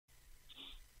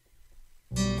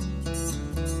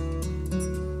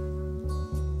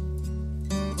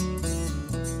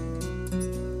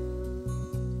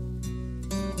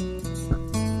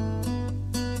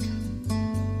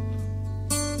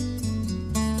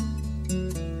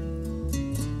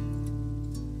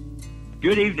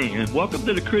Good evening and welcome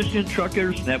to the Christian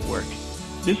Truckers Network.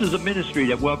 This is a ministry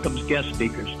that welcomes guest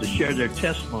speakers to share their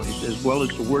testimonies as well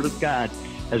as the Word of God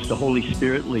as the Holy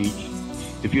Spirit leads.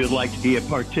 If you would like to be a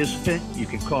participant, you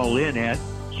can call in at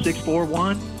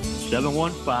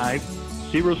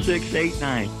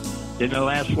 641-715-0689. Then they'll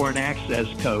ask for an access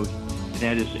code, and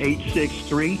that is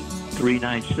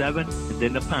 863-397, and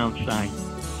then the pound sign.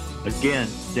 Again,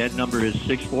 that number is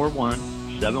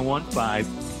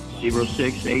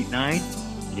 641-715-0689.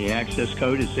 The access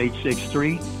code is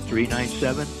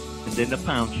 863-397, and then the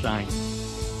pound sign.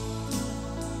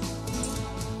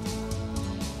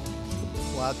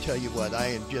 Well, I'll tell you what, I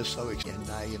am just so excited,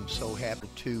 and I am so happy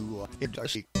to